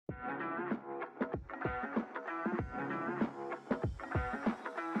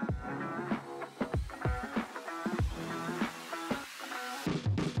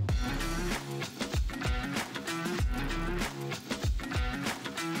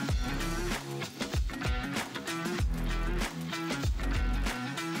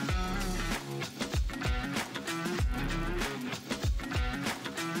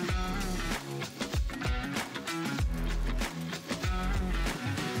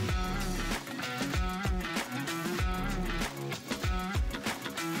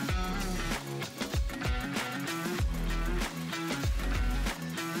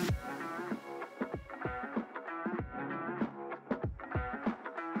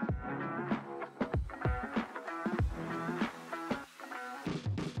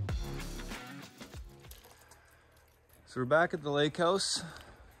So we're back at the lake house.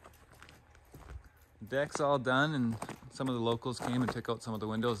 Deck's all done, and some of the locals came and took out some of the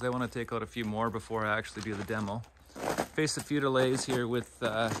windows. They want to take out a few more before I actually do the demo. Faced a few delays here with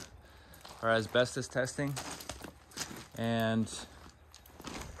our asbestos testing, and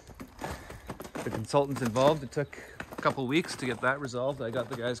the consultants involved. It took a couple weeks to get that resolved. I got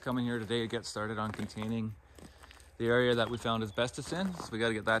the guys coming here today to get started on containing the area that we found asbestos in. So we got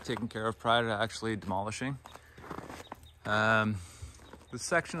to get that taken care of prior to actually demolishing. The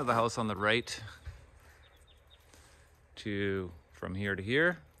section of the house on the right from here to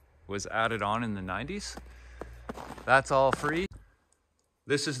here was added on in the 90s. That's all free.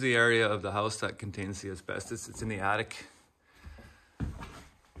 This is the area of the house that contains the asbestos. It's in the attic.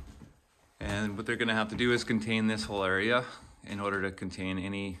 And what they're gonna have to do is contain this whole area in order to contain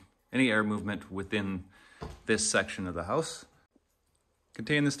any air movement within this section of the house.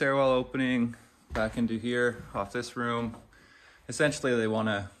 Contain the stairwell opening back into here, off this room. Essentially, they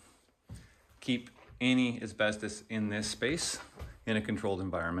wanna keep any asbestos in this space in a controlled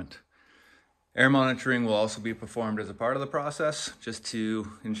environment. Air monitoring will also be performed as a part of the process, just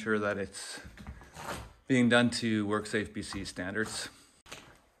to ensure that it's being done to WorkSafe BC standards.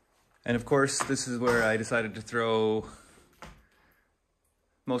 And of course, this is where I decided to throw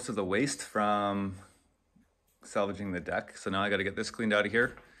most of the waste from salvaging the deck. So now I gotta get this cleaned out of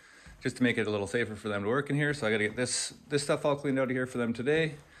here, just to make it a little safer for them to work in here. So I gotta get this stuff all cleaned out of here for them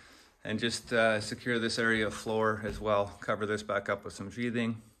today, and just secure this area of floor as well. Cover this back up with some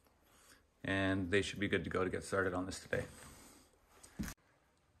sheathing, and they should be good to go to get started on this today.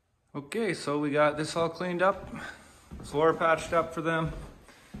 Okay, so we got this all cleaned up, floor patched up for them,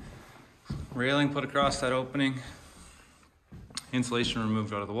 railing put across that opening, insulation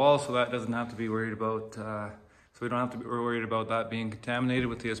removed out of the wall, so that doesn't have to be worried about, so we don't have to be worried about that being contaminated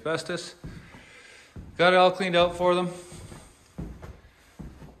with the asbestos. Got it all cleaned out for them.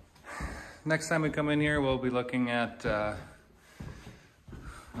 Next time we come in here, we'll be looking at, it'll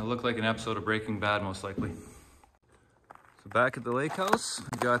look like an episode of Breaking Bad, most likely. So back at the lake house,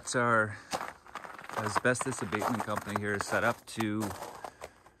 we got our asbestos abatement company here set up to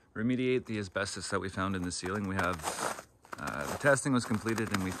remediate the asbestos that we found in the ceiling. We have, the testing was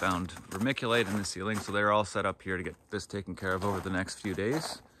completed and we found vermiculite in the ceiling, so they're all set up here to get this taken care of over the next few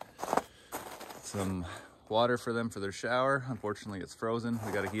days. Some water for them for their shower. Unfortunately, it's frozen.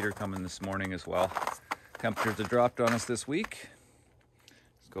 We got a heater coming this morning as well. Temperatures have dropped on us this week.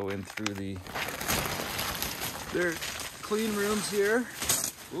 Let's go in through their clean rooms here.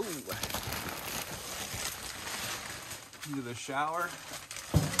 Ooh. Into the shower.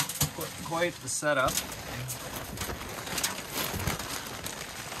 Quite the setup.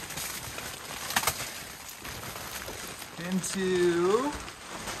 Into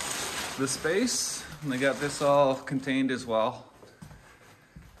the space. And they got this all contained as well.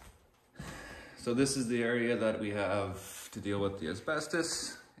 So this is the area that we have to deal with the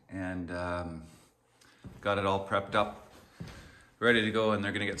asbestos, and got it all prepped up, ready to go, and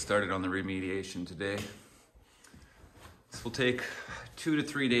they're gonna get started on the remediation today. This will take 2 to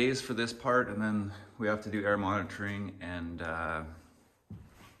 3 days for this part, and then we have to do air monitoring and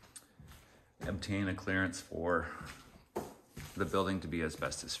obtain a clearance for the building to be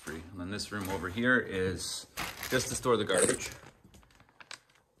asbestos free. And then this room over here is just to store the garbage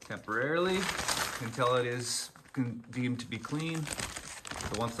temporarily until it is deemed to be clean.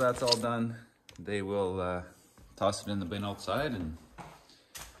 So once that's all done, they will toss it in the bin outside, and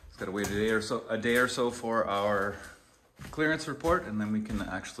it's got to wait a day or so for our clearance report, and then we can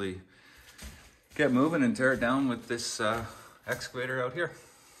actually get moving and tear it down with this excavator out here.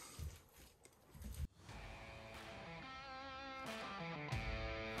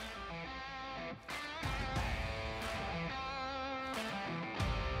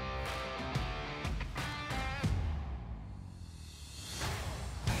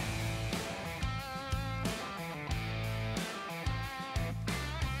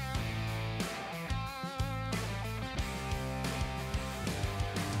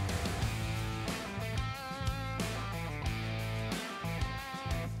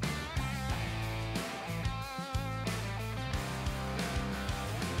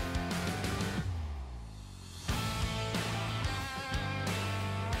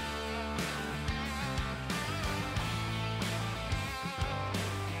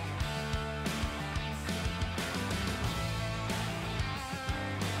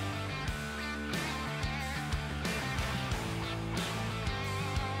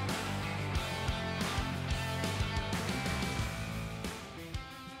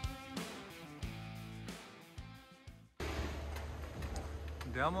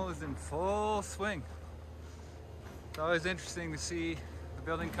 Demo is in full swing. It's always interesting to see the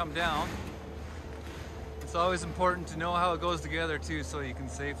building come down. It's always important to know how it goes together too, so you can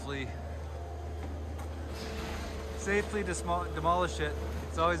safely demolish it.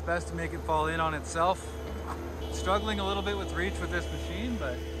 It's always best to make it fall in on itself. Struggling a little bit with reach with this machine,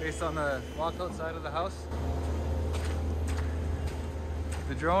 but based on the walkout side of the house,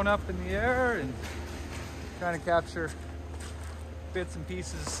 the drone up in the air and trying to capture bits and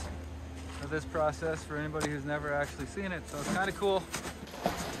pieces of this process for anybody who's never actually seen it. So it's kind of cool.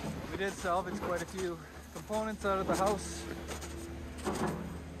 We did salvage quite a few components out of the house,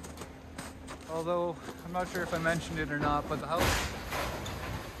 although I'm not sure if I mentioned it or not, but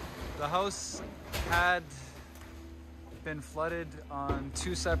the house had been flooded on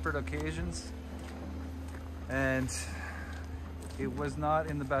 2 separate occasions, and it was not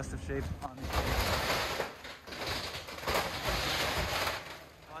in the best of shape on the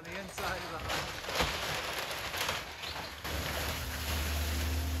inside of the house.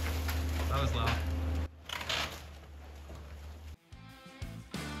 That was loud.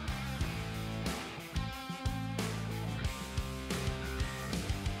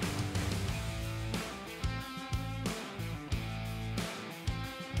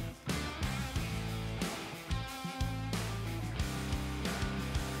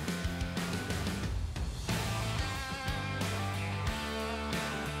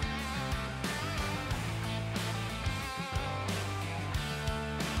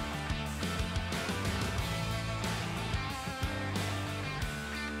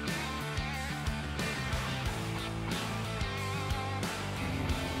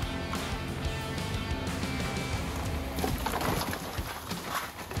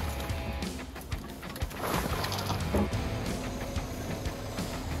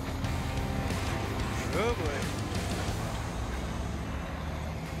 Oh boy.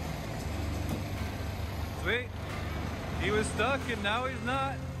 Sweet. He was stuck and now he's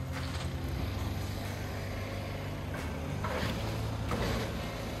not.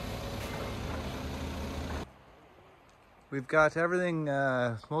 We've got everything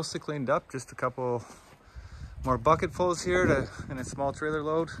mostly cleaned up, just a couple more bucketfuls here and a small trailer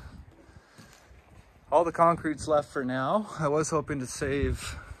load. All the concrete's left for now. I was hoping to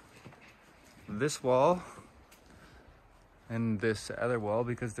save this wall and this other wall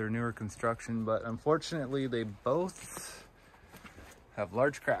because they're newer construction, but unfortunately they both have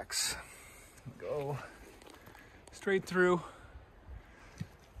large cracks. Go straight through.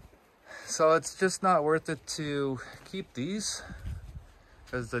 So it's just not worth it to keep these,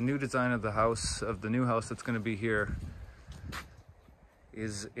 because the new design of the house, of the new house that's going to be here,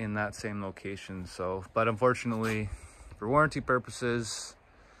 is in that same location. So, but unfortunately, for warranty purposes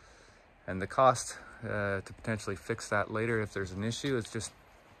and the cost to potentially fix that later if there's an issue, it's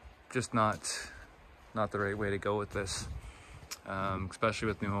just not the right way to go with this, especially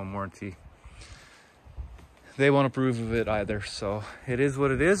with new home warranty. They won't approve of it either, so it is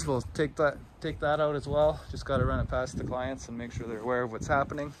what it is. We'll take that out as well. Just got to run it past the clients and make sure they're aware of what's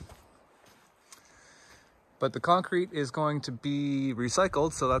happening. But the concrete is going to be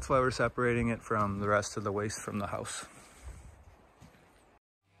recycled, so that's why we're separating it from the rest of the waste from the house.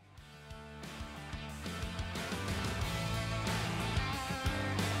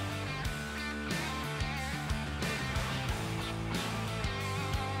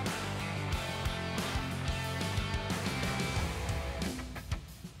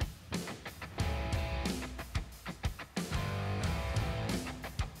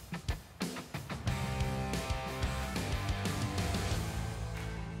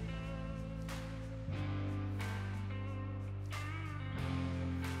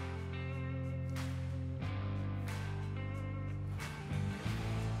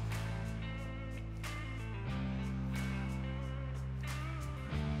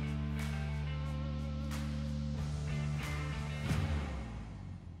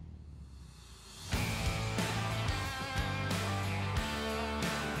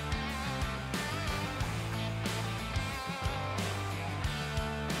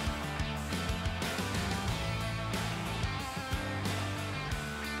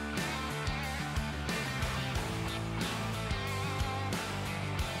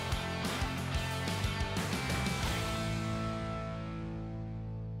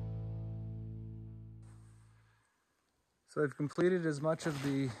 So I've completed as much of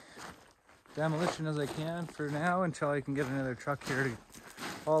the demolition as I can for now until I can get another truck here to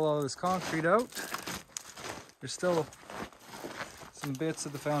haul all this concrete out. There's still some bits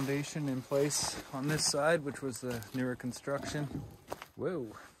of the foundation in place on this side, which was the newer construction. Whoa.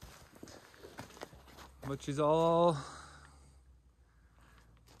 Which is all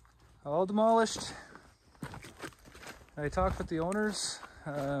demolished. I talked with the owners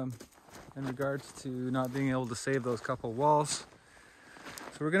in regards to not being able to save those couple walls.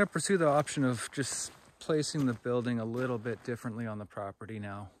 So we're going to pursue the option of just placing the building a little bit differently on the property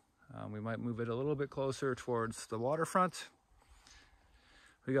now. We might move it a little bit closer towards the waterfront.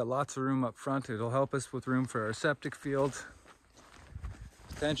 We got lots of room up front. It'll help us with room for our septic field.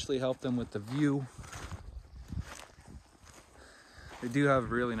 Potentially help them with the view. They do have a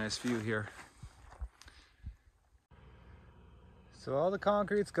really nice view here. So all the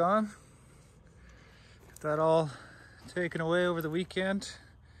concrete's gone. Got that all taken away over the weekend.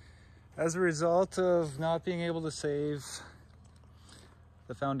 As a result of not being able to save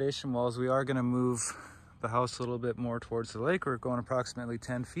the foundation walls, we are going to move the house a little bit more towards the lake. We're going approximately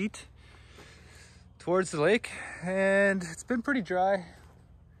 10 feet towards the lake, and it's been pretty dry,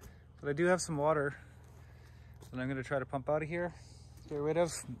 but I do have some water that I'm going to try to pump out of here, get rid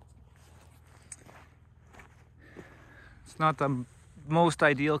of. It's not the most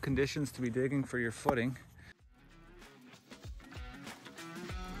ideal conditions to be digging for your footing.